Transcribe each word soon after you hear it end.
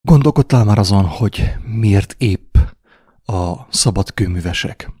Gondolkodtál már azon, hogy miért épp a szabad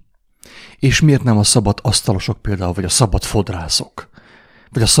kőművesek? És miért nem a szabad asztalosok például, vagy a szabad fodrászok,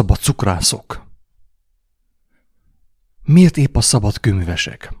 vagy a szabad cukrászok? Miért épp a szabad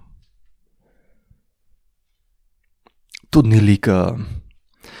kőművesek? Tudniillik,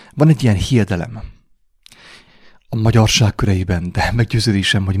 van egy ilyen hiedelem a magyarság köreiben, de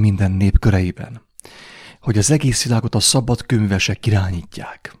meggyőződésem, hogy minden nép köreiben, hogy az egész világot a szabad kőművesek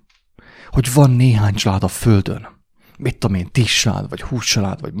irányítják. Hogy van néhány család a földön, mit tudom én, 10 család, vagy 20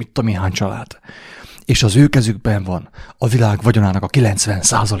 család, vagy mit tudom én hány család, és az ő kezükben van a világ vagyonának a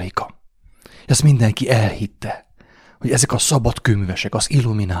 90%-a. Ezt mindenki elhitte, hogy ezek a szabad kőművesek, az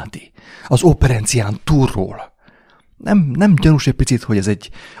Illuminati, az operencián túlról. Nem gyanús egy picit, hogy ez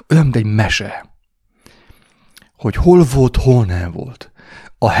olyan, mint egy mese, hogy hol volt, hol nem volt.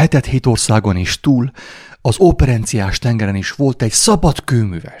 A hetet 7 országon is túl, az operenciás tengeren is volt egy szabad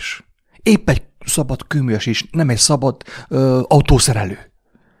kőműves. Épp egy szabad kőműves is, nem egy szabad autószerelő.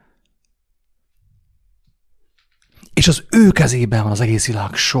 És az ő kezében van az egész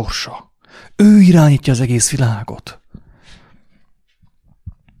világ sorsa. Ő irányítja az egész világot.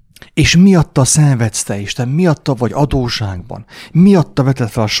 És miatta szenvedsz te, Isten, miatta vagy adósságban, miatta vetted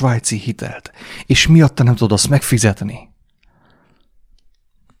fel a svájci hitelt, és miatta nem tudod azt megfizetni.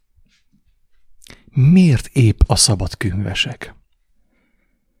 Miért épp a szabad kőművesek?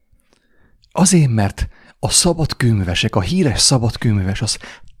 Azért, mert a szabad kőművesek, a híres szabad kőműves az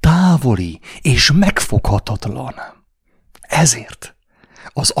távoli és megfoghatatlan. Ezért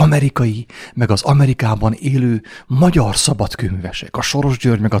az amerikai, meg az Amerikában élő magyar szabad kőművesek, a Soros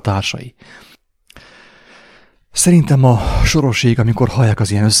György meg a társai. Szerintem a sorosék, amikor hallják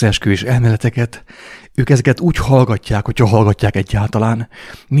az ilyen összeesküvés elméleteket, ők ezeket úgy hallgatják, hogyha hallgatják egyáltalán,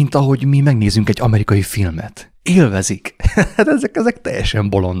 mint ahogy mi megnézünk egy amerikai filmet. Élvezik. ezek teljesen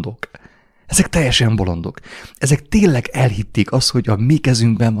bolondok. Ezek teljesen bolondok. Ezek tényleg elhitték azt, hogy a mi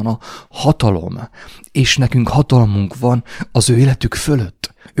kezünkben van a hatalom, és nekünk hatalmunk van az ő életük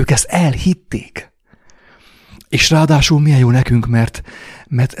fölött. Ők ezt elhitték. És ráadásul milyen jó nekünk,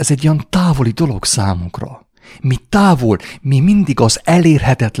 mert ez egy olyan távoli dolog számunkra. Mi mindig az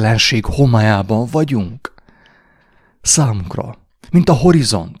elérhetetlenség homályában vagyunk. Számunkra. Mint a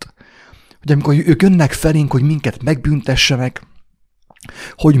horizont. Hogy amikor ők jönnek felénk, hogy minket megbüntessenek,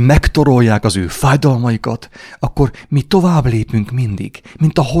 hogy megtorolják az ő fájdalmaikat, akkor mi tovább lépünk mindig,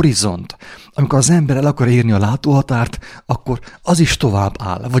 mint a horizont. Amikor az ember el akar érni a látóhatárt, akkor az is tovább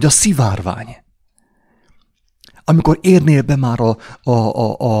áll, vagy a szivárvány. Amikor érnél be már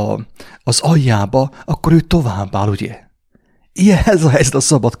az aljába, akkor ő tovább áll, ugye? Ilyen ez a helyzet a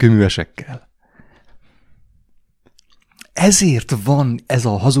szabad kőművesekkel. Ezért van ez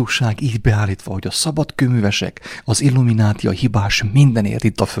a hazugság így beállítva, hogy a szabad kőművesek, az Illuminati a hibás mindenért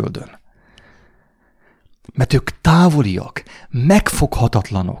itt a földön. Mert ők távoliak,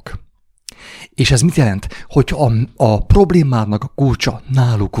 megfoghatatlanok. És ez mit jelent? Hogy a problémának a kulcsa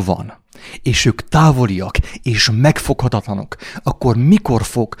náluk van, és ők távoliak, és megfoghatatlanok, akkor mikor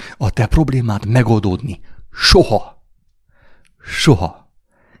fog a te problémád megoldódni? Soha. Soha.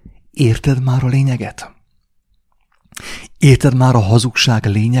 Érted már a lényeget? Érted már a hazugság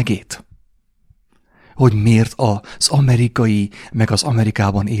lényegét? Hogy miért az amerikai, meg az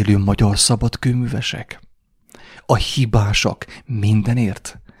Amerikában élő magyar szabadkőművesek? A hibásak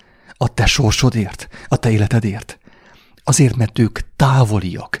mindenért? A te sorsodért? A te életedért? Azért, mert ők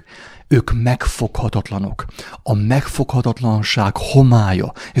távoliak, ők megfoghatatlanok. A megfoghatatlanság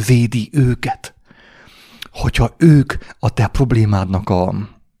homálya védi őket. Hogyha ők a te problémádnak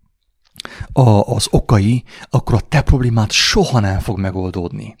az okai, akkor a te problémád soha nem fog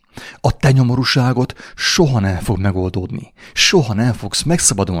megoldódni. A te nyomorúságot soha nem fog megoldódni. Soha nem fogsz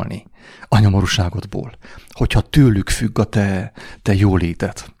megszabadulni a nyomorúságodból, hogyha tőlük függ a te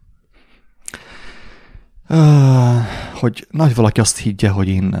jóléted. Hogy nagy valaki azt higgye, hogy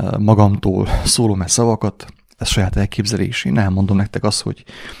én magamtól szólom szavakat, ez saját elképzelés. Én elmondom nektek azt, hogy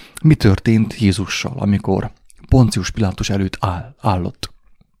mi történt Jézussal, amikor Poncius Pilátus előtt állott.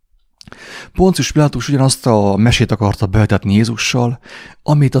 Poncius Pilátus ugyanazt a mesét akarta bevetetni Jézussal,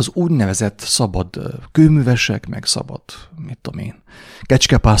 amit az úgynevezett szabad kőművesek, meg szabad, mit tudom én,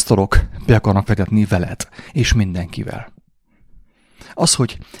 kecskepásztorok be akarnak vetetni veled, és mindenkivel. Az,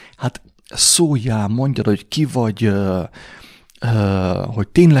 hogy hát szóljál, mondjad, hogy ki vagy, hogy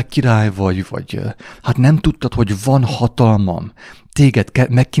tényleg király vagy hát nem tudtad, hogy van hatalmam téged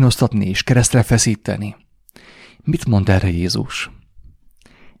megkínoztatni és keresztre feszíteni. Mit mond erre Jézus?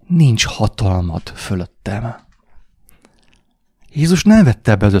 Nincs hatalmad fölöttem. Jézus nem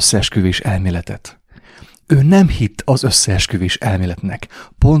vette be az összeesküvés elméletet. Ő nem hitt az összeesküvés elméletnek,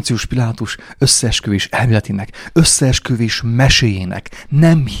 Poncius Pilátus összeesküvés elméletének, összeesküvés meséjének.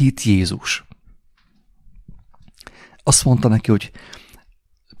 Nem hitt Jézus. Azt mondta neki, hogy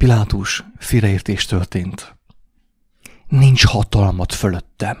Pilátus, félreértés történt. Nincs hatalmad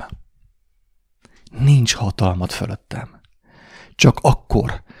fölöttem. Nincs hatalmad fölöttem. Csak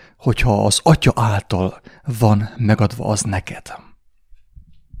akkor, hogyha az Atya által van megadva az neked.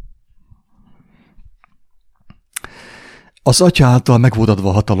 Az Atya által meg volt adva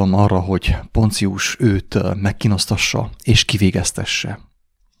a hatalom arra, hogy Poncius őt megkínoztassa és kivégeztesse.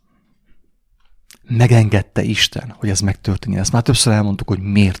 Megengedte Isten, hogy ez megtörténjen. Ezt már többször elmondtuk, hogy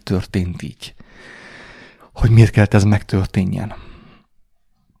miért történt így. Hogy miért kellett ez megtörténjen.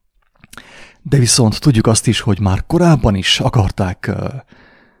 De viszont tudjuk azt is, hogy már korábban is akarták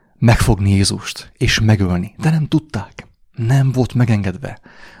megfogni Jézust és megölni, de nem tudták. Nem volt megengedve.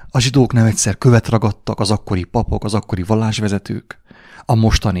 A zsidók nem egyszer követ ragadtak, az akkori papok, az akkori vallásvezetők, a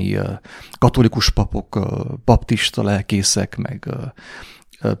mostani katolikus papok, baptista lelkészek, meg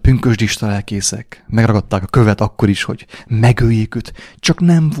pünkösdista lelkészek megragadták a követ akkor is, hogy megöljék őt, csak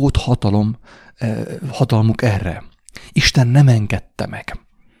nem volt hatalmuk erre. Isten nem engedte meg.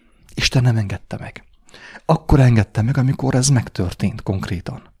 Isten nem engedte meg. Akkor engedte meg, amikor ez megtörtént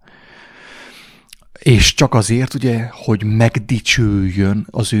konkrétan. És csak azért, ugye, hogy megdicsőjön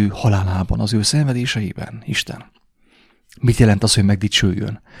az ő halálában, az ő szenvedéseiben, Isten. Mit jelent az, hogy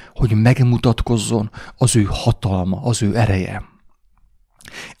megdicsőjön? Hogy megmutatkozzon az ő hatalma, az ő ereje.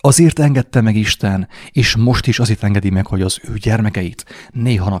 Azért engedte meg Isten, és most is azért engedi meg, hogy az ő gyermekeit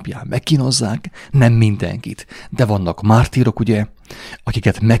néha napján megkínozzák, nem mindenkit, de vannak mártírok, ugye,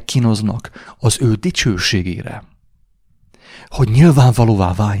 akiket megkínoznak az ő dicsőségére. Hogy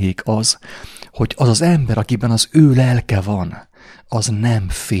nyilvánvalóvá váljék az, hogy az az ember, akiben az ő lelke van, az nem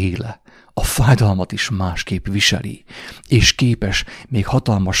fél, a fájdalmat is másképp viseli, és képes még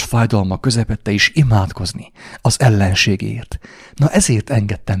hatalmas fájdalmak közepette is imádkozni az ellenségért. Na ezért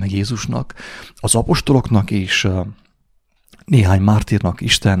engedte meg Jézusnak, az apostoloknak és néhány mártírnak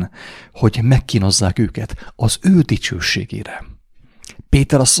Isten, hogy megkínozzák őket az ő dicsőségére.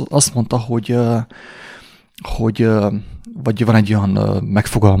 Péter azt mondta, hogy vagy van egy olyan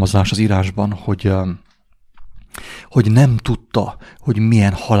megfogalmazás az írásban, hogy nem tudta, hogy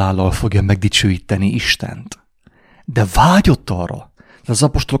milyen halállal fogja megdicsőíteni Istent. De vágyott arra. Az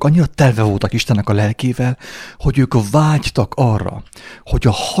apostolok annyira telve voltak Istennek a lelkével, hogy ők vágytak arra, hogy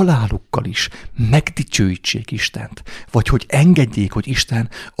a halálukkal is megdicsőítsék Istent, vagy hogy engedjék, hogy Isten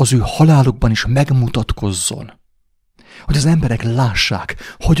az ő halálukban is megmutatkozzon. Hogy az emberek lássák,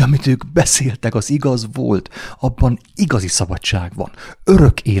 hogy amit ők beszéltek, az igaz volt, abban igazi szabadság van,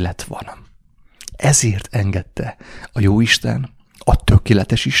 örök élet van. Ezért engedte a jó Isten, a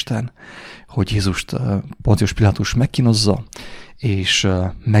tökéletes Isten, hogy Jézust Poncius Pilátus megkínozza, és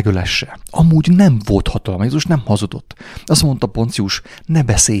megölesse. Amúgy nem volt hatalma, Jézus nem hazudott. Azt mondta Poncius, ne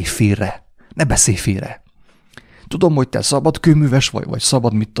beszélj félre, ne beszélj félre. Tudom, hogy te szabad kőműves vagy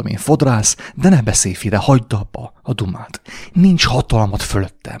szabad, mit tudom én, fodrász, de ne beszélj félre, hagyd abba a dumát. Nincs hatalmat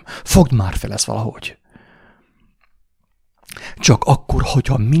fölöttem, fogd már fel ezt valahogy. Csak akkor,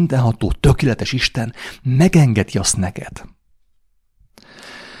 hogyha mindenható, tökéletes Isten megengedi azt neked.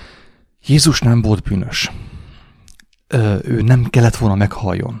 Jézus nem volt bűnös. Ő nem kellett volna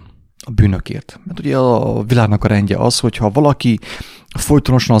meghaljon a bűnökért. Mert ugye a világnak a rendje az, hogyha valaki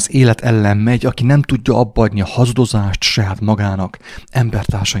folytonosan az élet ellen megy, aki nem tudja abbaadni a hazudozást saját magának,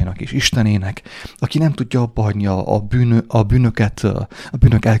 embertársainak és Istenének, aki nem tudja abbaadni a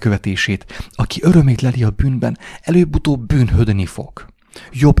bűnök elkövetését, aki örömét leli a bűnben, előbb-utóbb bűnhődni fog.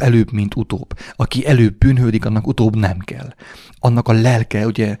 Jobb előbb, mint utóbb. Aki előbb bűnhődik, annak utóbb nem kell. Annak a lelke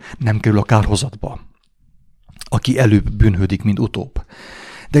ugye nem kerül a kárhozatba. Aki előbb bűnhődik, mint utóbb.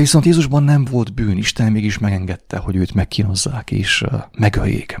 De viszont Jézusban nem volt bűn, Isten mégis megengedte, hogy őt megkínozzák és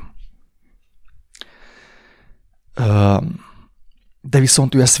megöljék. De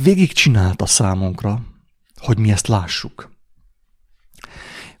viszont ő ezt végigcsinálta számunkra, hogy mi ezt lássuk.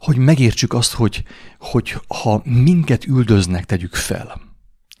 Hogy megértsük azt, hogy ha minket üldöznek, tegyük fel,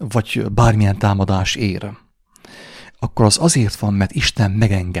 vagy bármilyen támadás ér, akkor az azért van, mert Isten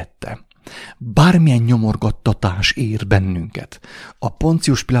megengedte. Bármilyen nyomorgattatás ér bennünket. A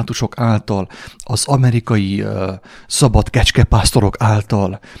Poncius Pilátusok által, az amerikai szabad kecskepásztorok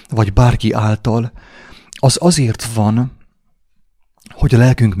által, vagy bárki által, az azért van, hogy a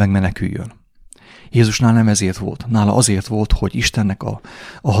lelkünk megmeneküljön. Jézusnál nem ezért volt. Nála azért volt, hogy Istennek a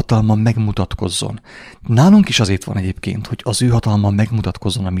hatalma megmutatkozzon. Nálunk is azért van egyébként, hogy az ő hatalma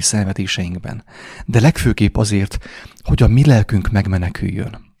megmutatkozzon a mi szenvedéseinkben. De legfőképp azért, hogy a mi lelkünk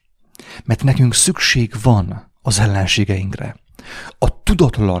megmeneküljön. Mert nekünk szükség van az ellenségeinkre. A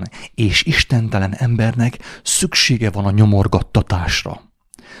tudatlan és istentelen embernek szüksége van a nyomorgattatásra.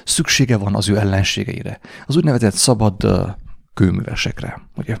 Szüksége van az ő ellenségeire. Az úgynevezett szabad kőművesekre,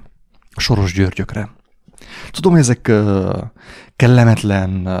 ugye? A Soros Györgyökre. Tudom, hogy ezek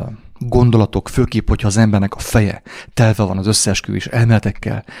kellemetlen gondolatok, főképp, hogyha az embernek a feje telve van az összeesküvés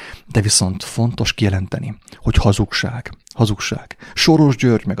elméletekkel, de viszont fontos kijelenteni, hogy hazugság. Hazugság. Soros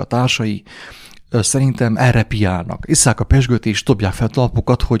György meg a társai szerintem erre piálnak. Isszák a pezsgőt és dobják fel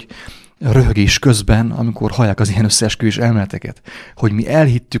talpukat, hogy röhögés közben, amikor hallják az ilyen összeesküvés elméleteket, hogy mi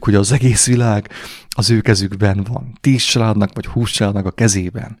elhittük, hogy az egész világ az ő kezükben van. 10 családnak vagy 20 családnak a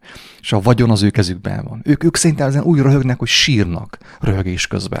kezében, és a vagyon az ő kezükben van. Ők szerintem ezen úgy röhögnek, hogy sírnak röhögés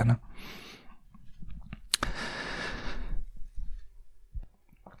közben.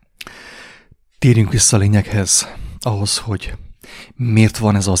 Térjünk vissza a lényeghez, ahhoz, hogy miért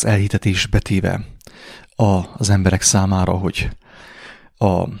van ez az elhitetés betéve az emberek számára, hogy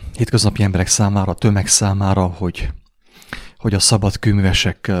a hétköznapi emberek számára, a tömeg számára, hogy a szabad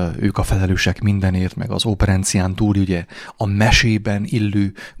kőművesek, ők a felelősek mindenért, meg az operencián túl ugye a mesében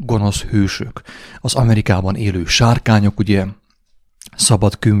illő gonosz hősök, az Amerikában élő sárkányok, ugye,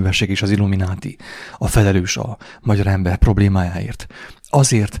 szabad kőművesek és az Illumináti a felelős a magyar ember problémájáért.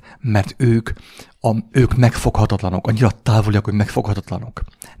 Azért, mert ők megfoghatatlanok, annyira távoliak, hogy megfoghatatlanok.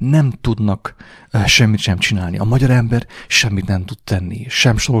 Nem tudnak semmit sem csinálni. A magyar ember semmit nem tud tenni.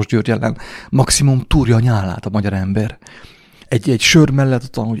 Sem Soros György ellen. Maximum túrja a nyálát a magyar ember. Egy sör mellett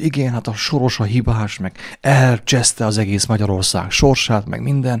ott van, hogy igen, hát a Soros a hibás, meg elcseszte az egész Magyarország sorsát, meg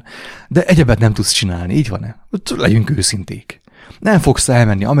minden, de egyebet nem tudsz csinálni, így van-e? Legyünk őszinték. Nem fogsz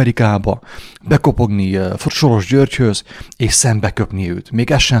elmenni Amerikába, bekopogni Soros Györgyhöz, és szembeköpni őt.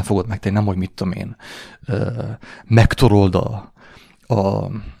 Még ezt sem fogod megtenni, nem, hogy mit tudom én, megtorold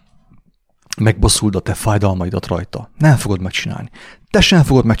megbosszuld a te fájdalmaidat rajta. Nem fogod megcsinálni. Te sem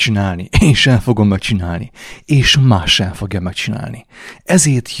fogod megcsinálni, én sem fogom megcsinálni, és más sem fogja megcsinálni.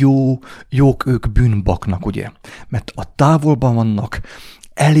 Ezért jók ők bűnbaknak, ugye? Mert a távolban vannak,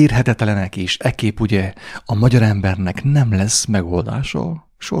 elérhetetlenek, és ekképp ugye a magyar embernek nem lesz megoldása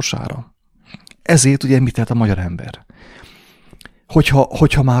sorsára. Ezért ugye mit tehet a magyar ember?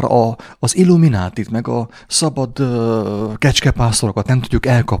 Hogyha már az Illuminátit, meg a szabad kecskepásztorokat nem tudjuk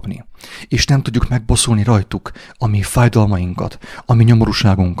elkapni, és nem tudjuk megbosszulni rajtuk a mi fájdalmainkat, a mi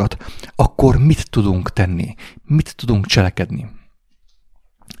nyomorúságunkat, akkor mit tudunk tenni? Mit tudunk cselekedni?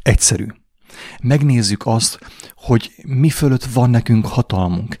 Egyszerű. Megnézzük azt, hogy mi fölött van nekünk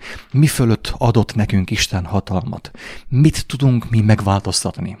hatalmunk, mi fölött adott nekünk Isten hatalmat. Mit tudunk mi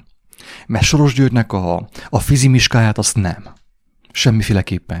megváltoztatni? Mert Soros Györgynek a fizimiskáját azt nem.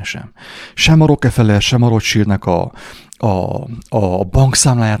 Semmiféleképpen sem. Sem a Rockefeller, sem a Rothschildnek a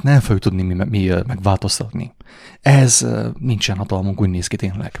bankszámláját nem fogjuk tudni mi megváltoztatni. Ez nincsen hatalmunk, úgy néz ki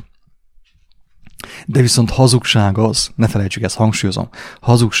tényleg. De viszont hazugság az, ne felejtsük, ezt hangsúlyozom,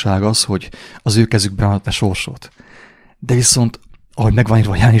 hazugság az, hogy az ő kezükben van a te sorsod. De viszont, ahogy megvan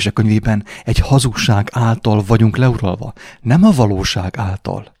írva a Jánosek könyvében, egy hazugság által vagyunk leuralva, nem a valóság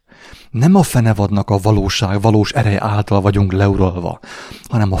által. Nem a fenevadnak a valós ereje által vagyunk leuralva,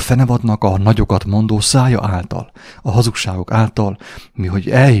 hanem a fenevadnak a nagyokat mondó szája által, a hazugságok által, mi hogy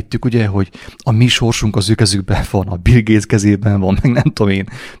elhittük ugye, hogy a mi sorsunk az ő kezükben van, a Bill Gates kezében van, meg nem tudom én,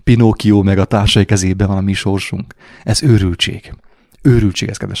 Pinocchio meg a társai kezében van a mi sorsunk. Ez őrültség. Őrültség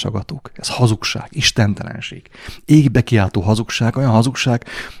ez, kedves hallgatók. Ez hazugság, istentelenség. Égbe kiáltó hazugság, olyan hazugság,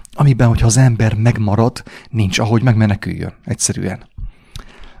 amiben, hogyha az ember megmarad, nincs ahogy megmeneküljön. Egyszerűen.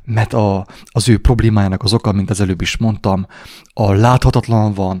 Mert az ő problémájának az oka, mint az előbb is mondtam, a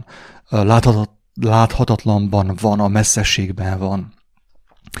láthatatlanban van, a messzességben van,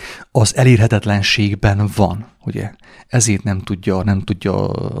 az elérhetetlenségben van, ugye? Ezért nem tudja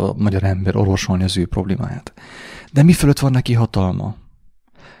a magyar ember orvosolni az ő problémáját. De mi fölött van neki hatalma?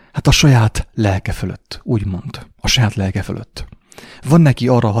 Hát a saját lelke fölött, úgymond. A saját lelke fölött. Van neki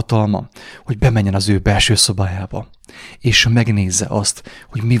arra hatalma, hogy bemenjen az ő belső szobájába, és megnézze azt,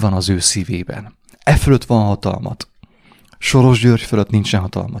 hogy mi van az ő szívében. E fölött van hatalmat. Soros György fölött nincsen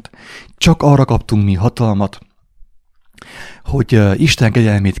hatalmat. Csak arra kaptunk mi hatalmat, hogy Isten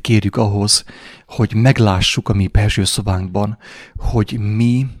kegyelmét kérjük ahhoz, hogy meglássuk a mi belső szobánkban, hogy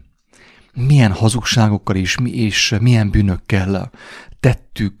mi milyen hazugságokkal és milyen bűnökkel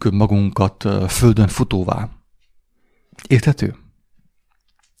tettük magunkat földön futóvá. Érthető?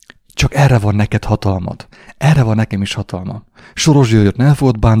 Csak erre van neked hatalmad. Erre van nekem is hatalma. Soros Györgyöt nem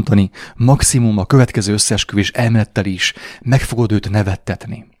fogod bántani, maximum a következő összeesküvés elmélettel is meg fogod őt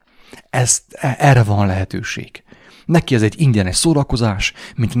nevettetni. Erre van lehetőség. Neki ez egy ingyenes szórakozás,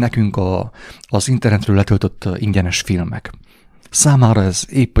 mint nekünk az internetről letöltött ingyenes filmek. Számára ez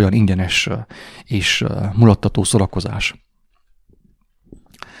épp olyan ingyenes és mulattató szórakozás.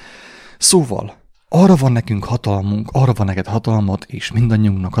 Szóval, arra van nekünk hatalmunk, arra van neked hatalmad, és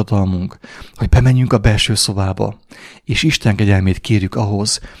mindannyiunknak hatalmunk, hogy bemenjünk a belső szobába, és Isten kegyelmét kérjük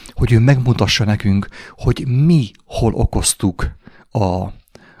ahhoz, hogy ő megmutassa nekünk, hogy mi hol okoztuk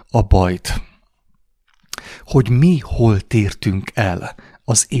a bajt. Hogy mi hol tértünk el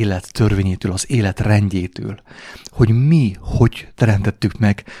az élet törvényétől, az élet rendjétől, hogy mi hogy teremtettük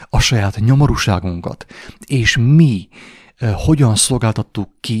meg a saját nyomorúságunkat, és mi hogyan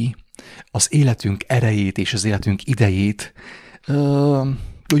szolgáltattuk ki az életünk erejét és az életünk idejét,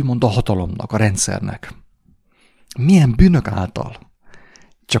 úgymond a hatalomnak, a rendszernek. Milyen bűnök által?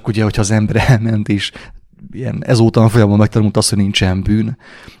 Csak ugye, hogyha az ember elment és ilyen ezóta folyamán megtanult azt, hogy nincsen bűn,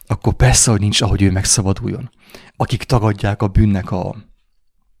 akkor persze, hogy nincs, ahogy ő megszabaduljon. Akik tagadják a bűnnek a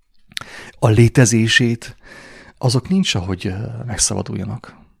létezését, azok nincs, ahogy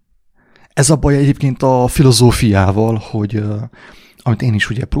megszabaduljanak. Ez a baj egyébként a filozófiával, hogy amit én is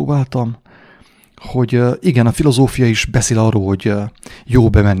ugye próbáltam, hogy igen, a filozófia is beszél arról, hogy jó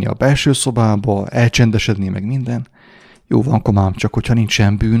bemenni a belső szobába, elcsendesedni meg minden. Jó van, komám, csak hogyha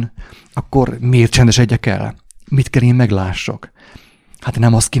nincsen bűn, akkor miért csendesedjek el? Mit kell én meglássak? Hát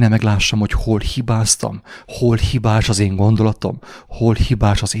nem azt kéne meglássam, hogy hol hibáztam, hol hibás az én gondolatom, hol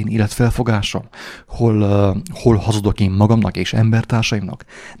hibás az én életfelfogásom, hol hazudok én magamnak és embertársaimnak.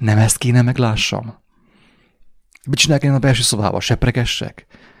 Nem ezt kéne meglássam. Mit csinálják én a belső szobába? Sepregessek?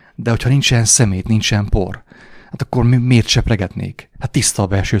 De hogyha nincsen szemét, nincsen por, hát akkor miért sepregetnék? Hát tiszta a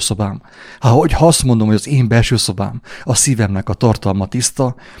belső szobám. Ha azt mondom, hogy az én belső szobám, a szívemnek a tartalma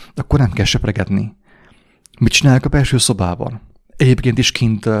tiszta, akkor nem kell sepregetni. Mit csinálják a belső szobában? Egyébként is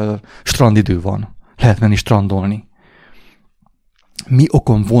kint strandidő van. Lehet menni strandolni. Mi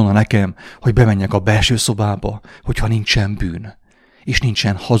okom volna nekem, hogy bemenjek a belső szobába, hogyha nincsen bűn, és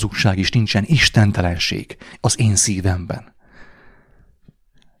nincsen hazugság, és nincsen istentelenség az én szívemben.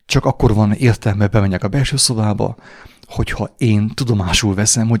 Csak akkor van értelme bemenjek a belső szobába, hogyha én tudomásul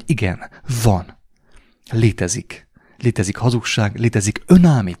veszem, hogy igen, van, létezik. Létezik hazugság, létezik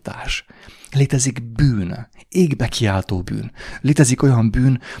önállítás, létezik bűn, égbe kiáltó bűn. Létezik olyan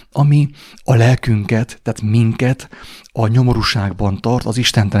bűn, ami a lelkünket, tehát minket a nyomorúságban tart, az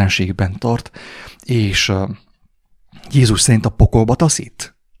istentelenségben tart, és Jézus szerint a pokolba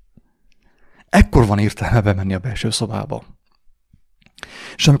taszít. Ekkor van értelme bemenni a belső szobába.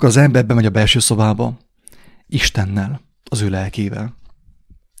 És amikor az ember bemegy a belső szobába, Istennel, az ő lelkével,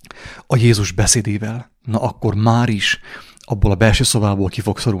 a Jézus beszédével, na akkor már is abból a belső szobából ki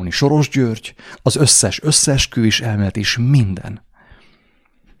fog szorulni Soros György, az összes összeesküvés elmélet és minden.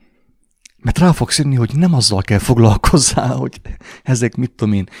 Mert rá fogsz jönni, hogy nem azzal kell foglalkozzál, hogy ezek mit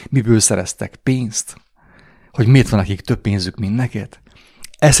tudom én, miből szereztek pénzt, hogy miért van nekik több pénzük, mint neked.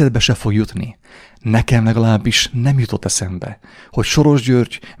 Eszedbe se fog jutni. Nekem legalábbis nem jutott eszembe, hogy Soros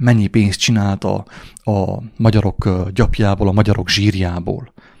György mennyi pénzt csinált a magyarok gyapjából, a magyarok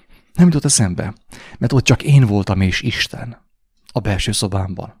zsírjából. Nem jutott eszembe, mert ott csak én voltam és Isten a belső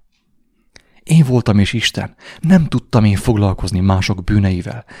szobámban. Én voltam és Isten. Nem tudtam én foglalkozni mások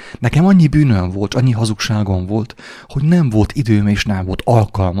bűneivel. Nekem annyi bűnöm volt, annyi hazugságom volt, hogy nem volt időm és nem volt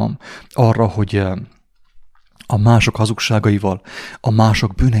alkalmam arra, hogy a mások hazugságaival, a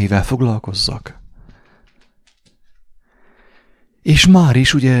mások bűneivel foglalkozzak. És már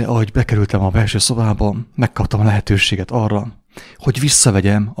is, ugye, ahogy bekerültem a belső szobába, megkaptam a lehetőséget arra, hogy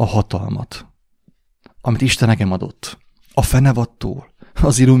visszavegyem a hatalmat, amit Isten nekem adott. A fenevattól,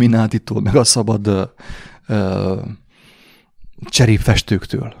 az illuminátitól, meg a szabad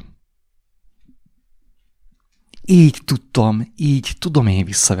cserépfestőktől. Így tudom én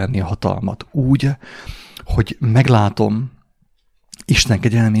visszavenni a hatalmat. Úgy, hogy meglátom Isten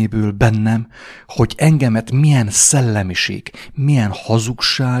kegyelméből bennem, hogy engemet milyen szellemiség, milyen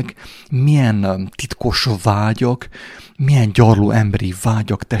hazugság, milyen titkos vágyak, milyen gyarló emberi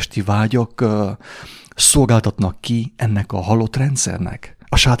vágyak, testi vágyak szolgáltatnak ki ennek a halott rendszernek,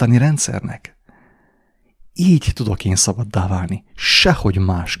 a sátáni rendszernek. Így tudok én szabaddá válni. Sehogy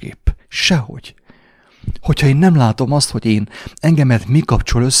másképp. Sehogy. Hogyha én nem látom azt, hogy engemet mi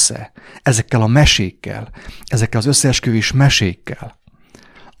kapcsol össze ezekkel a mesékkel, ezekkel az összeesküvés mesékkel,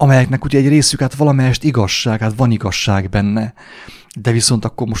 amelyeknek ugye egy részük, hát valamelyest igazság, hát van igazság benne, de viszont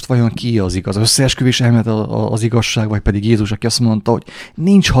akkor most vajon ki az igaz? Az összeesküvés elmélet az igazság, vagy pedig Jézus, aki azt mondta, hogy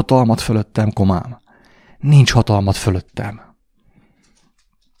nincs hatalmat fölöttem, komám. Nincs hatalmat fölöttem.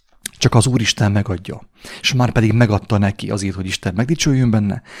 csak az Úristen megadja. És már pedig megadta neki azért, hogy Isten megdicsőjön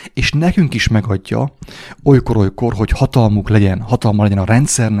benne, és nekünk is megadja olykor-olykor, hogy hatalma legyen a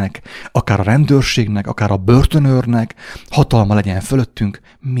rendszernek, akár a rendőrségnek, akár a börtönőrnek, hatalma legyen fölöttünk.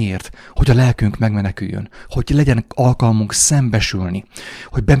 Miért? Hogy a lelkünk megmeneküljön, hogy legyen alkalmunk szembesülni,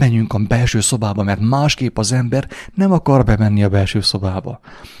 hogy bemenjünk a belső szobába, mert másképp az ember nem akar bemenni a belső szobába.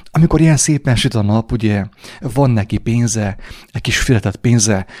 Amikor ilyen szépen süt a nap, ugye van neki pénze, egy kis fizetett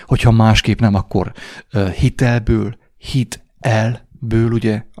pénze, hogyha másképp nem, akkor hitelből, hitelből,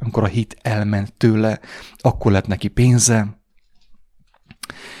 ugye, amikor a hit elment tőle, akkor lett neki pénze,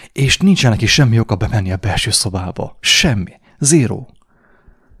 és nincsen neki semmi oka bemenni a belső szobába. Semmi. Zero.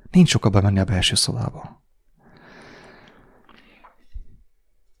 Nincs oka bemenni a belső szobába.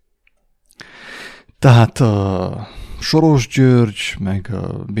 Tehát Soros György, meg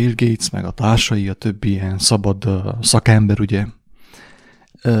Bill Gates, meg a társai, a többi ilyen szabad szakember, ugye,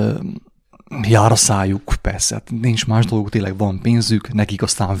 jár a szájuk, persze, hát nincs más dolguk, tényleg van pénzük, nekik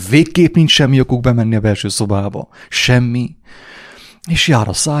aztán végképp nincs semmi okuk bemenni a belső szobába, semmi, és jár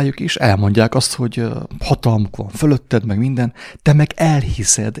a szájuk, és elmondják azt, hogy hatalmuk van fölötted, meg minden, te meg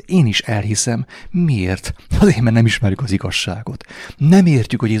elhiszed, én is elhiszem. Miért? Azért, mert nem ismerjük az igazságot. Nem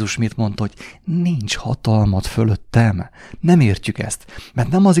értjük, hogy Jézus mit mondta, hogy nincs hatalmat fölöttem. Nem értjük ezt, mert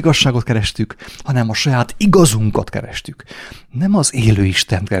nem az igazságot kerestük, hanem a saját igazunkat kerestük. Nem az élő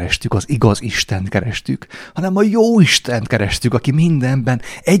Istent kerestük, az igaz Istent kerestük, hanem a jó Istent kerestük, aki mindenben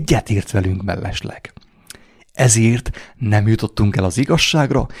egyetért velünk mellesleg. Ezért nem jutottunk el az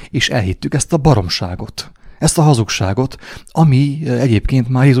igazságra, és elhittük ezt a baromságot, ezt a hazugságot, ami egyébként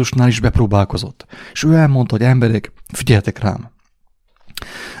már Jézusnál is bepróbálkozott. És ő elmondta, hogy emberek, figyeljetek rám,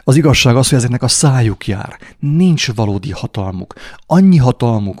 az igazság az, hogy ezeknek a szájuk jár, nincs valódi hatalmuk. Annyi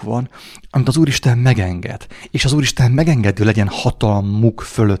hatalmuk van, amit az Úristen megenged, és az Úristen megengedő legyen hatalmuk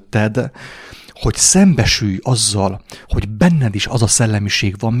fölötted, hogy szembesülj azzal, hogy benned is az a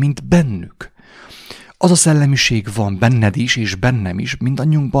szellemiség van, mint bennük. Az a szellemiség van benned is, és bennem is,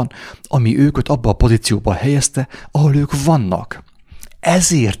 mindannyiunkban, ami őket abba a pozícióba helyezte, ahol ők vannak.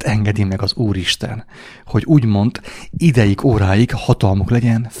 Ezért engedi meg az Úristen, hogy úgymond ideig, óráig hatalmuk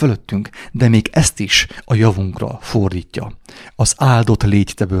legyen fölöttünk, de még ezt is a javunkra fordítja. Az Áldott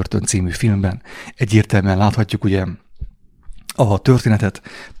légy te börtön című filmben egyértelműen láthatjuk ugye a történetet.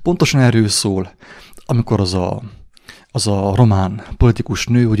 Pontosan erről szól, amikor az a román politikus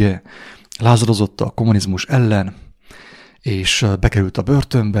nő ugye lázadozott a kommunizmus ellen, és bekerült a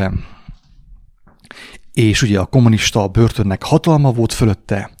börtönbe, és ugye a kommunista börtönnek hatalma volt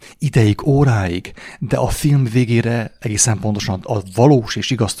fölötte, ideig, óráig, de a film végére, egészen pontosan a valós és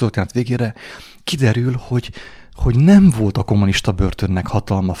igaz történet végére kiderül, hogy nem volt a kommunista börtönnek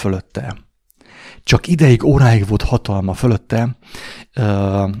hatalma fölötte. Csak ideig, óráig volt hatalma fölötte,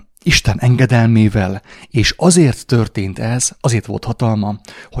 Isten engedelmével, és azért történt ez, azért volt hatalma,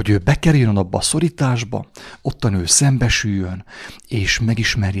 hogy ő bekerüljön abba a szorításba, ottan ő szembesüljön, és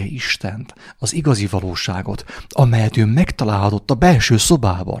megismerje Istent, az igazi valóságot, amelyet ő megtalálhatott a belső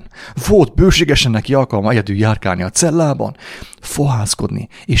szobában. Volt bőségesen neki alkalma egyedül járkálni a cellában, fohászkodni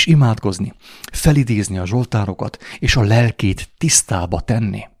és imádkozni, felidézni a zsoltárokat, és a lelkét tisztába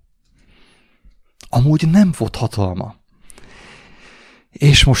tenni. Amúgy nem volt hatalma.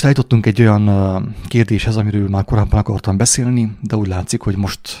 És most eljutottunk egy olyan kérdéshez, amiről már korábban akartam beszélni, de úgy látszik, hogy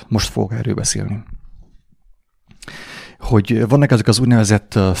most fogok erről beszélni. Hogy vannak ezek az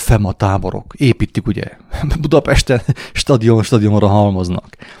úgynevezett FEMA táborok. Építik ugye, Budapesten stadionra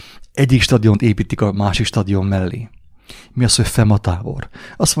halmoznak. Egyik stadiont építik a másik stadion mellé. Mi az, hogy FEMA tábor?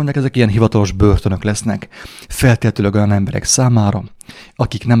 Azt mondják, ezek ilyen hivatalos börtönök lesznek, feltétlenül olyan emberek számára,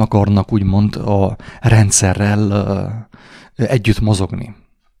 akik nem akarnak úgymond a rendszerrel együtt mozogni.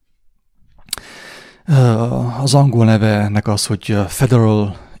 Az angol neve ennek az, hogy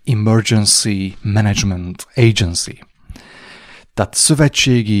Federal Emergency Management Agency. Tehát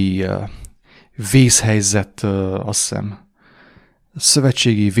szövetségi vészhelyzet, azt hiszem,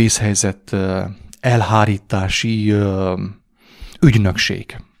 szövetségi vészhelyzet elhárítási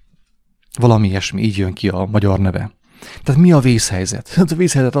ügynökség. Valami ilyesmi, így jön ki a magyar neve. Tehát mi a vészhelyzet? A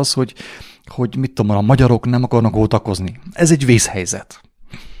vészhelyzet az, hogy mit tudom, a magyarok nem akarnak oltakozni. Ez egy vészhelyzet.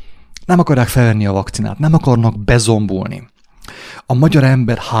 Nem akarják felvenni a vakcinát, nem akarnak bezombulni. A magyar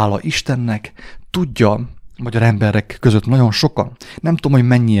ember, hála Istennek, tudja, a magyar emberek között nagyon sokan, nem tudom, hogy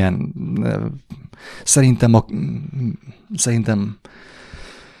mennyien,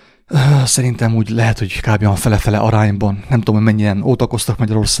 szerintem úgy lehet, hogy kb. A fele-fele arányban, nem tudom, hogy mennyien oltakoztak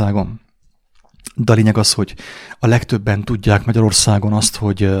Magyarországon. De a lényeg az, hogy a legtöbben tudják Magyarországon azt,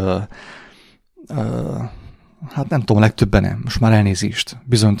 hogy Hát nem tudom, a legtöbben nem. Most már elnézést.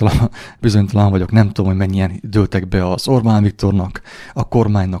 Bizonytalan vagyok. Nem tudom, hogy mennyien dőltek be az Orbán Viktornak, a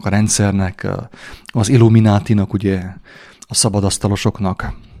kormánynak, a rendszernek, az Illuminátinak, ugye, a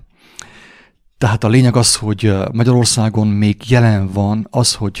szabadasztalosoknak. Tehát a lényeg az, hogy Magyarországon még jelen van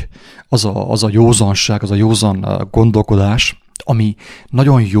az, hogy az a józanság, az a józan gondolkodás, ami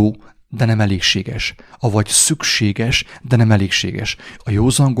nagyon jó, de nem elégséges. Avagy szükséges, de nem elégséges. A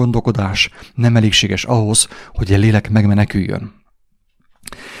józan gondolkodás nem elégséges ahhoz, hogy a lélek megmeneküljön.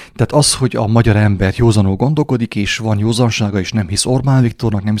 Tehát az, hogy a magyar ember józanul gondolkodik, és van józansága, és nem hisz Orbán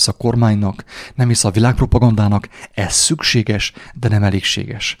Viktornak, nem hisz a kormánynak, nem hisz a világpropagandának, ez szükséges, de nem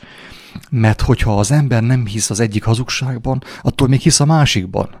elégséges. Mert hogyha az ember nem hisz az egyik hazugságban, attól még hisz a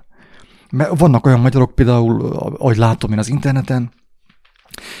másikban. Mert vannak olyan magyarok például, ahogy látom én az interneten,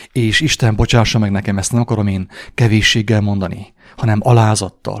 és Isten bocsássa meg nekem, ezt nem akarom én kevésséggel mondani, hanem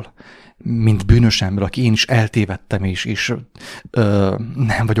alázattal, mint bűnös ember, aki én is eltévedtem, és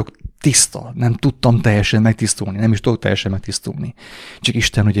nem vagyok tiszta, nem tudtam teljesen megtisztulni, nem is tudok teljesen megtisztulni. Csak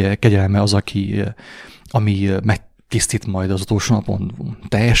Isten ugye kegyelme az, ami megtisztít majd az utolsó napon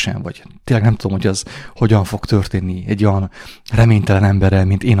teljesen, vagy tényleg nem tudom, hogy ez hogyan fog történni egy olyan reménytelen emberrel,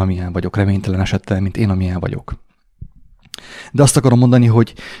 mint én, amilyen vagyok, reménytelen esettel, mint én, amilyen vagyok. De azt akarom mondani,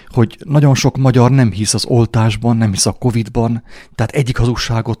 hogy nagyon sok magyar nem hisz az oltásban, nem hisz a Covid-ban, tehát egyik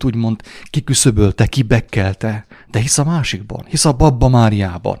hazugságot úgymond kiküszöbölte, kibekkelte, de hisz a másikban, hisz a Babba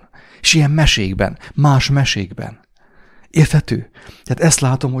Máriában, és ilyen mesékben, más mesékben. Érthető? Tehát ezt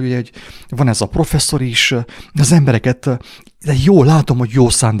látom, hogy van ez a professzor is, az embereket, de jó, látom, hogy jó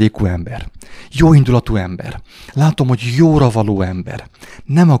szándékú ember, jó indulatú ember, látom, hogy jóra való ember,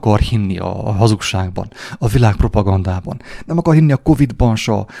 nem akar hinni a hazugságban, a világpropagandában, nem akar hinni a Covid-ban,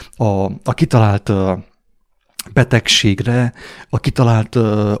 a kitalált betegségre, a kitalált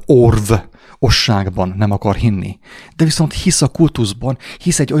osságban nem akar hinni. De viszont hisz a kultuszban,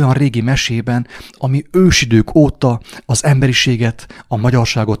 hisz egy olyan régi mesében, ami ősidők óta az emberiséget, a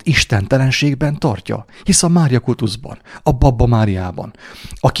magyarságot istentelenségben tartja. Hisz a Mária kultuszban, a Babba Máriában,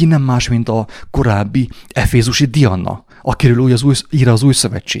 aki nem más, mint a korábbi efézusi Diana, akiről ír az új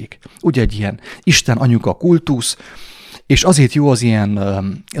szövetség. Ugye egy ilyen Isten anyuka kultusz, és azért jó az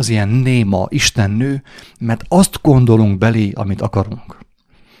ilyen néma istennő, mert azt gondolunk belé, amit akarunk.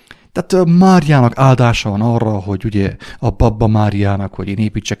 Tehát Máriának áldása van arra, hogy ugye a Babba Máriának, hogy én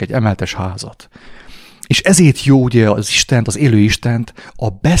építsek egy emeletes házat. És ezért jó ugye az Istent, az élő Istent, a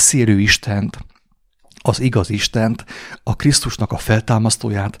beszélő Istent, az igaz Istent, a Krisztusnak a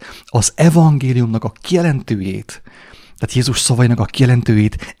feltámasztóját, az evangéliumnak a kijelentőjét, tehát Jézus szavainak a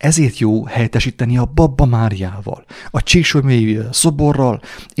kijelentőjét, ezért jó helyettesíteni a Babba Máriával, a Csíksomlyai szoborral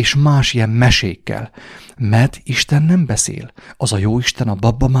és más ilyen mesékkel. Mert Isten nem beszél. Az a jó Isten, a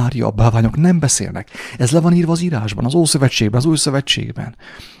Babba Mária, a bálványok nem beszélnek. Ez le van írva az írásban, az Ószövetségben, az Új Szövetségben.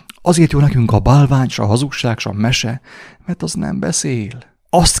 Azért jó nekünk a bálvány, a hazugság, a mese, mert az nem beszél.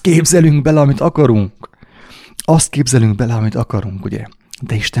 Azt képzelünk bele, amit akarunk. Azt képzelünk bele, amit akarunk, ugye?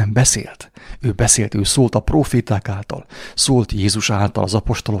 De Isten beszélt. Ő beszélt, ő szólt a proféták által, szólt Jézus által, az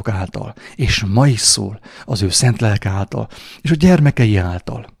apostolok által, és ma is szól az ő szent lelke által, és a gyermekei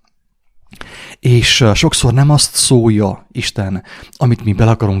által. És sokszor nem azt szólja Isten, amit mi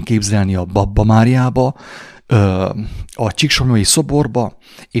bele akarunk képzelni a Babba Máriába, a Csíksomlyai szoborba,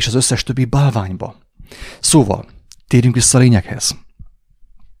 és az összes többi bálványba. Szóval, térjünk vissza a lényeghez.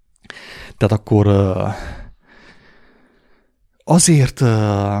 Tehát akkor azért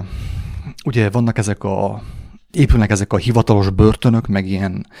ugye vannak épülnek ezek a hivatalos börtönök, meg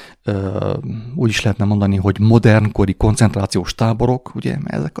ilyen, úgy is lehetne mondani, hogy modernkori koncentrációs táborok, ugye,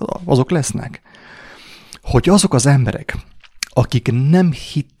 ezek azok lesznek. Hogy azok az emberek, akik nem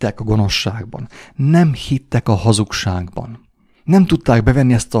hittek a gonoszságban, nem hittek a hazugságban, nem tudták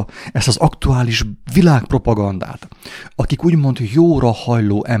bevenni ezt az aktuális világpropagandát, akik úgymond jóra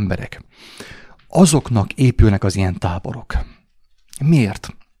hajló emberek, azoknak épülnek az ilyen táborok.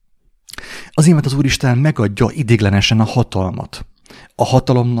 Miért? Azért, mert az Úristen megadja idéglenesen a hatalmat. A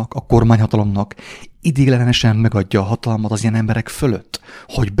hatalomnak, a kormányhatalomnak idéglenesen megadja a hatalmat az ilyen emberek fölött,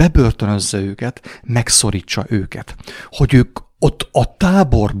 hogy bebörtönözze őket, megszorítsa őket. Hogy ők ott a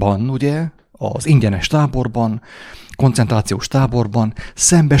táborban, ugye, az ingyenes táborban, koncentrációs táborban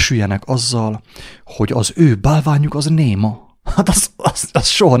szembesüljenek azzal, hogy az ő bálványuk az néma. Hát az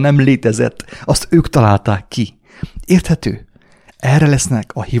soha nem létezett, azt ők találták ki. Érthető? Erre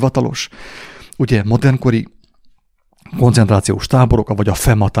lesznek a hivatalos, ugye modernkori koncentrációs táborok, vagy a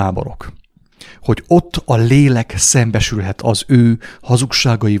FEMA táborok. hogy ott a lélek szembesülhet az ő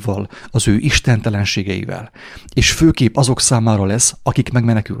hazugságaival, az ő istentelenségeivel, és főképp azok számára lesz, akik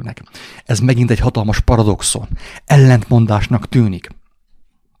megmenekülnek. Ez megint egy hatalmas paradoxon, ellentmondásnak tűnik.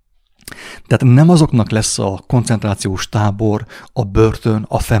 Tehát nem azoknak lesz a koncentrációs tábor, a börtön,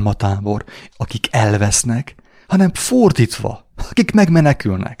 a fematábor, akik elvesznek, hanem fordítva, akik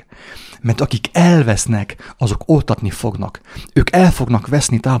megmenekülnek. Mert akik elvesznek, azok oltatni fognak. Ők el fognak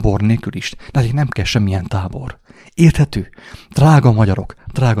veszni tábor nélkül is, de nekik nem kell semmilyen tábor. Érthető? Drága magyarok,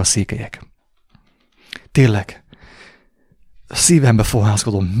 drága székelyek. Tényleg, szívembe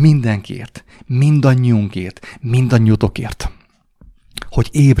fohászkodom mindenkiért, mindannyiunkért, mindannyiutokért, hogy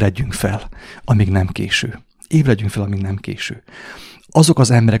ébredjünk fel, amíg nem késő. Ébredjünk fel, amíg nem késő. Azok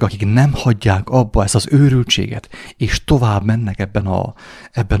az emberek, akik nem hagyják abba ezt az őrültséget, és tovább mennek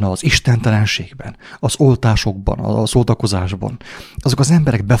ebben az istentelenségben, az oltásokban, az oltakozásban, azok az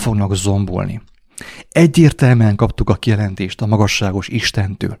emberek be fognak zombolni. Egyértelműen kaptuk a kijelentést a magasságos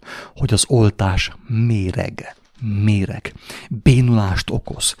Istentől, hogy az oltás méreg, bénulást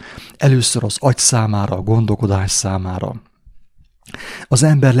okoz. Először az agy számára, a gondolkodás számára, az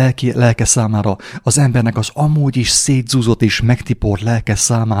ember lelke számára, az embernek az amúgy is szétzúzott és megtiport lelke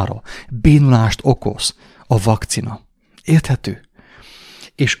számára bénulást okoz a vakcina. Érthető?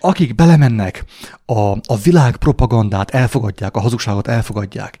 És akik belemennek, a világ propagandát elfogadják, a hazugságot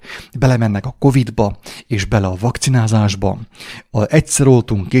elfogadják, belemennek a Covid-ba és bele a vakcinázásba, egyszer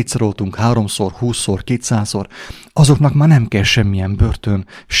oltunk, kétszer oltunk, 3-szor, 20-szor, 200-szor, azoknak már nem kell semmilyen börtön,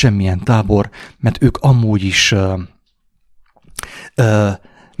 semmilyen tábor, mert ők amúgy is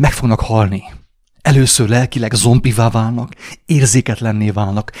meg fognak halni. Először lelkileg zombivá válnak, érzéketlenné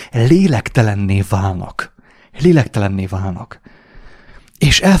válnak, lélektelenné válnak.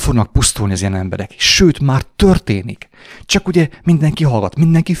 És el fognak pusztulni az ilyen emberek. Sőt, már történik. Csak ugye mindenki hallgat,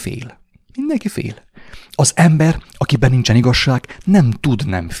 mindenki fél. Az ember, akiben nincsen igazság, nem tud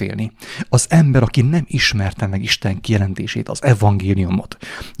nem félni. Az ember, aki nem ismerte meg Isten kijelentését, az evangéliumot,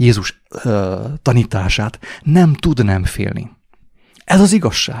 Jézus tanítását, nem tud nem félni. Ez az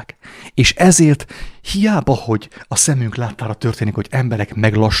igazság. És ezért hiába, hogy a szemünk láttára történik, hogy emberek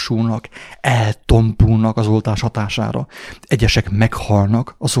meglassulnak, eltompulnak az oltás hatására, egyesek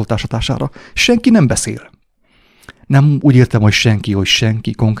meghalnak az oltás hatására, senki nem beszél. Nem úgy értem, hogy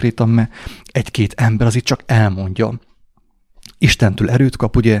senki konkrétan, mert egy-két ember az itt csak elmondja. Istentől erőt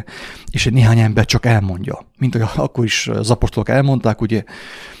kap, ugye, és egy néhány ember csak elmondja. Mint hogy akkor is az apostolok elmondták, ugye,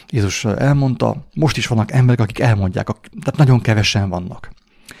 Jézus elmondta, most is vannak emberek, akik elmondják, tehát nagyon kevesen vannak.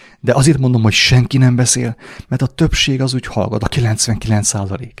 De azért mondom, hogy senki nem beszél, mert a többség az úgy hallgat, a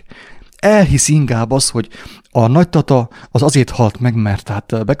 99%. Elhisz inkább az, hogy a nagytata az azért halt meg, mert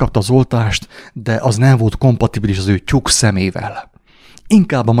hát bekapta az oltást, de az nem volt kompatibilis az ő tyúk szemével.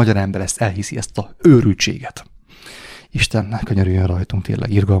 Inkább a magyar ember ezt elhiszi, ezt a őrültséget. Isten könyörüljön rajtunk,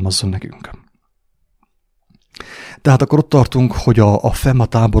 tényleg irgalmazzon nekünk. Tehát akkor ott tartunk, hogy a FEMA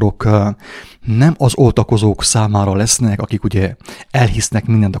táborok nem az oltakozók számára lesznek, akik ugye elhisznek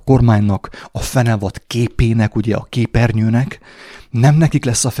mindent a kormánynak, a fenevad képének, ugye a képernyőnek, nem nekik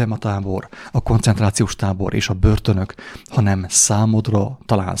lesz a FEMA tábor, a koncentrációs tábor és a börtönök, hanem számodra,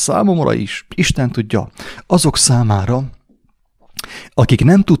 talán számomra is, Isten tudja, azok számára, akik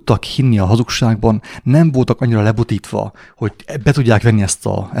nem tudtak hinni a hazugságban, nem voltak annyira lebutítva, hogy be tudják venni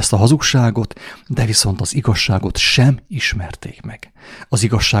ezt a hazugságot, de viszont az igazságot sem ismerték meg.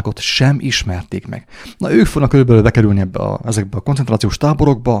 Na, ők fognak körülbelül bekerülni ezekbe a koncentrációs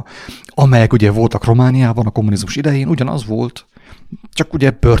táborokba, amelyek ugye voltak Romániában a kommunizmus idején, ugyanaz volt, csak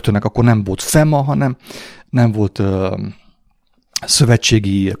ugye börtönök, akkor nem volt FEMA, hanem nem volt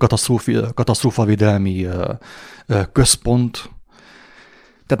szövetségi katasztrófavédelmi központ,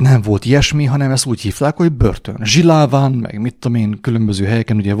 tehát nem volt ilyesmi, hanem ezt úgy hívták, hogy börtön. Zsiláván, meg mit tudom én, különböző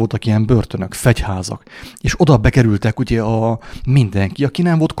helyeken ugye voltak ilyen börtönök, fegyházak, és oda bekerültek ugye mindenki, aki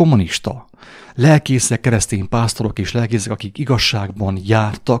nem volt kommunista. Lelkészek, keresztény pásztorok és lelkészek, akik igazságban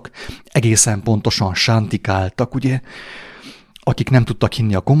jártak, egészen pontosan sántikáltak, ugye, akik nem tudtak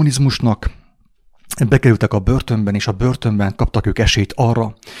hinni a kommunizmusnak, bekerültek a börtönben, és a börtönben kaptak ők esélyt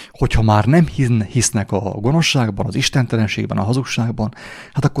arra, hogyha már nem hisznek a gonoszságban, az istentelenségben, a hazugságban,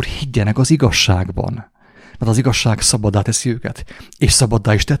 hát akkor higgyenek az igazságban. Mert az igazság szabaddá teszi őket, és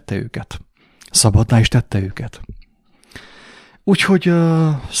szabaddá is tette őket. Úgyhogy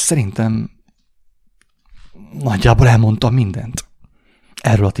szerintem nagyjából elmondtam mindent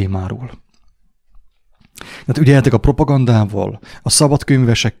erről a témáról. Tehát ugye a propagandával, a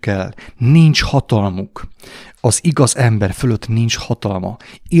szabadkönyvesekkel nincs hatalmuk. Az igaz ember fölött nincs hatalma.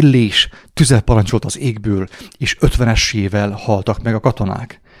 Illés tüzet parancsolt az égből, és 50-esével haltak meg a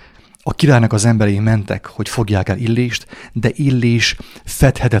katonák. A királynak az emberei mentek, hogy fogják el Illést, de Illés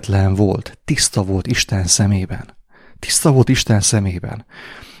fedhetetlen volt, tiszta volt Isten szemében. Tiszta volt Isten szemében.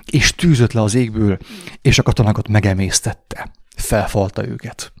 És tűzött le az égből, és a katonákat megemésztette. Felfalta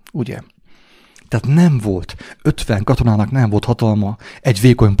őket, ugye? Tehát nem volt, 50 katonának nem volt hatalma egy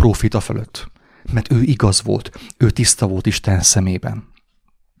vékony prófita fölött, mert ő igaz volt, ő tiszta volt Isten szemében.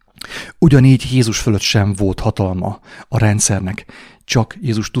 Ugyanígy Jézus fölött sem volt hatalma a rendszernek, csak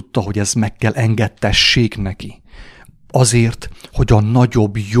Jézus tudta, hogy ez meg kell engedtessék neki. Azért, hogy a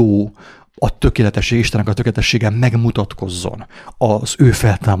nagyobb jó, a tökéletesség, Istennek a tökéletessége megmutatkozzon az ő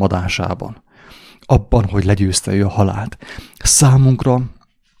feltámadásában. Abban, hogy legyőzte ő a halált. Számunkra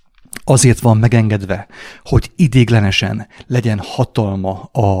azért van megengedve, hogy idéglenesen legyen hatalma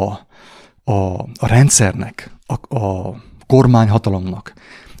a rendszernek, a kormányhatalomnak,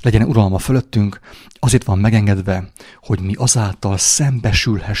 legyen uralma fölöttünk, azért van megengedve, hogy mi azáltal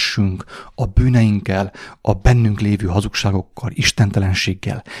szembesülhessünk a bűneinkkel, a bennünk lévő hazugságokkal,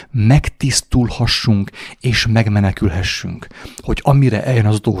 istentelenséggel, megtisztulhassunk és megmenekülhessünk, hogy amire eljön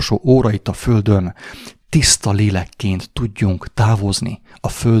az utolsó óra itt a földön, tiszta lélekként tudjunk távozni a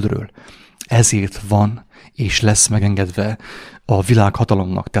földről. Ezért van és lesz megengedve a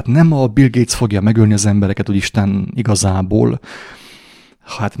világhatalomnak. Tehát nem a Bill Gates fogja megölni az embereket, hogy Isten igazából,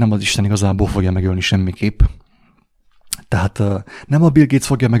 hát nem az Isten igazából fogja megölni semmiképp. Tehát nem a Bill Gates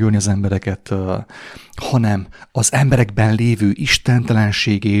fogja megölni az embereket, hanem az emberekben lévő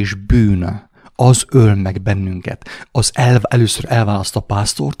istentelenség és bűn, az öl meg bennünket. Az először elválaszt a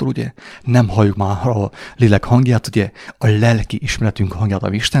pásztortól, ugye? Nem halljuk már a lélek hangját, ugye? A lelki ismeretünk hangját,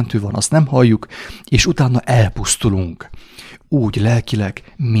 ami Istentől van, azt nem halljuk, és utána elpusztulunk. Úgy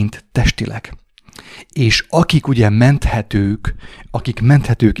lelkileg, mint testileg. És akik ugye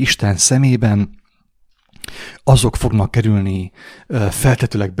menthetők Isten szemében, azok fognak kerülni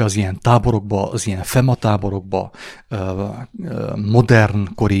feltetőleg be az ilyen táborokba, az ilyen FEMA táborokba,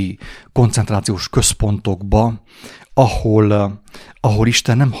 modernkori koncentrációs központokba, ahol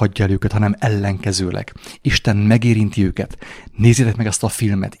Isten nem hagyja el őket, hanem ellenkezőleg. Isten megérinti őket. Nézzétek meg ezt a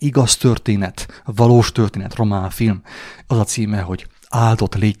filmet. Igaz történet, valós történet, román film. Az a címe, hogy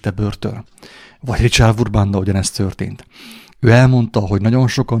Áldott légy te börtön. Vagy Richard Urbánban ugyanezt történt. Ő elmondta, hogy nagyon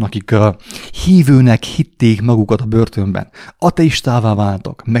sokan, akik hívőnek hitték magukat a börtönben, ateistává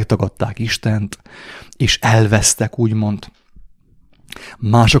váltak, megtagadták Istent, és elvesztek, úgymond.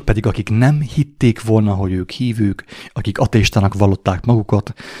 Mások pedig, akik nem hitték volna, hogy ők hívők, akik ateistának vallották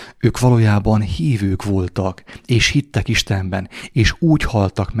magukat, ők valójában hívők voltak, és hittek Istenben, és úgy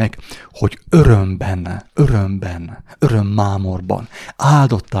haltak meg, hogy örömmámorban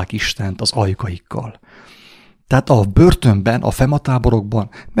áldották Istent az ajkaikkal. Tehát a börtönben, a FEMA táborokban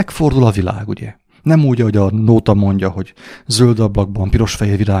megfordul a világ, ugye? Nem úgy, ahogy a nóta mondja, hogy zöld ablakban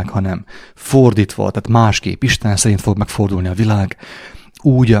piros-fehér virág, hanem fordítva, tehát másképp, Isten szerint fog megfordulni a világ.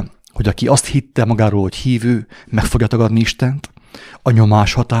 Úgy, hogy aki azt hitte magáról, hogy hívő, meg fogja tagadni Istent a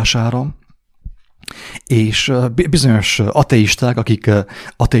nyomás hatására, és bizonyos ateisták, akik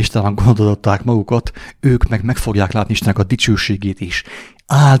ateistának gondolták magukat, ők meg fogják látni Istennek a dicsőségét is.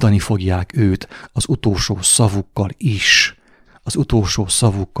 Áldani fogják őt az utolsó szavukkal is. Az utolsó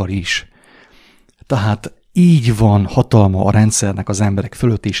szavukkal is. Tehát így van hatalma a rendszernek az emberek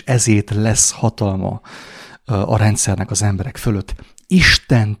fölött, és ezért lesz hatalma a rendszernek az emberek fölött.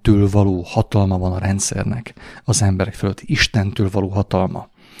 Istentől való hatalma van a rendszernek az emberek fölött. Istentől való hatalma.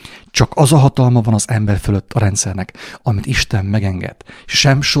 Csak az a hatalma van az ember fölött a rendszernek, amit Isten megenged.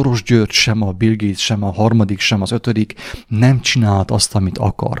 Sem Soros György, sem a Bill Gates, sem a harmadik, sem az ötödik nem csinált azt, amit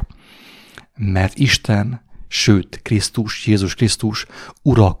akar. Mert Isten, sőt Krisztus, Jézus Krisztus,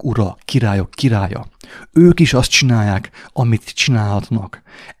 urak ura, királyok királya. Ők is azt csinálják, amit csinálhatnak.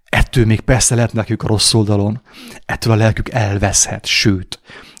 Ettől még persze lehet nekük a rossz oldalon, ettől a lelkük elveszhet, sőt,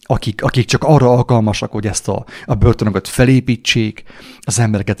 akik csak arra alkalmasak, hogy ezt a börtönöket felépítsék, az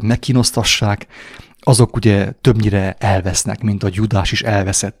embereket megkínoztassák, azok ugye többnyire elvesznek, mint a Judás is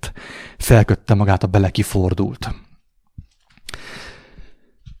elveszett, felkötte magát, a bele kifordult.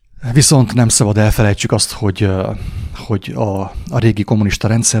 Viszont nem szabad elfelejtsük azt, hogy a régi kommunista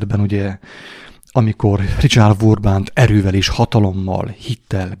rendszerben ugye, amikor Richard Urbánt erővel és hatalommal,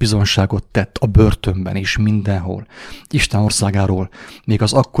 hittel bizonyságot tett a börtönben és mindenhol, Isten országáról, még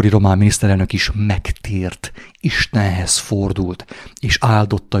az akkori román miniszterelnök is megtért, Istenhez fordult, és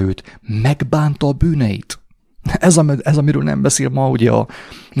áldotta őt, megbánta a bűneit. Ez, amiről nem beszél ma, ugye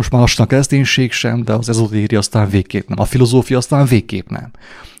most már lassan a kereszténység sem, de az ezotéria aztán végképp nem, a filozófia aztán végképp nem.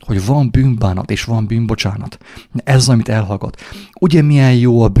 Hogy van bűnbánat és van bűnbocsánat. Ez, amit elhallgat. Ugye milyen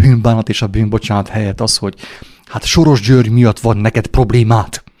jó a bűnbánat és a bűnbocsánat helyett az, hogy hát Soros György miatt van neked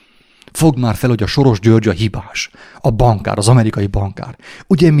problémát. Fogd már fel, hogy a Soros György a hibás. A bankár, az amerikai bankár.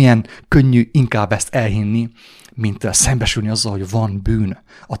 Ugye milyen könnyű inkább ezt elhinni, mint szembesülni azzal, hogy van bűn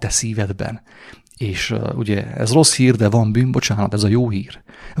a te szívedben. És ugye ez rossz hír, de van bűn, bocsánat, ez a jó hír.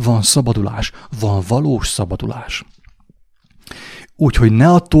 Van szabadulás, van valós szabadulás. Úgyhogy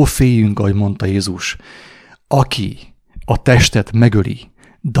ne attól féljünk, ahogy mondta Jézus, aki a testet megöli,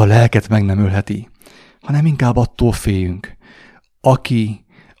 de a lelket meg nem ölheti, hanem inkább attól féljünk, aki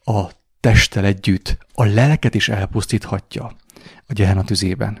a testtel együtt a lelket is elpusztíthatja a Gehenna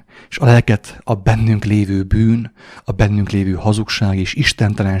tüzében. És a lelket a bennünk lévő bűn, a bennünk lévő hazugság és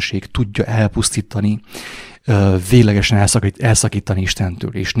istentelenség tudja elpusztítani, véglegesen elszakítani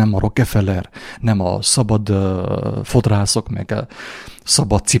Istentől, és nem a Rockefeller, nem a szabad fodrászok, meg a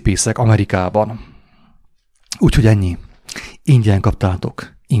szabad cipészek Amerikában. Úgyhogy ennyi. Ingyen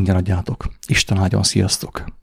kaptátok, ingyen adjátok. Isten áldjon, sziasztok!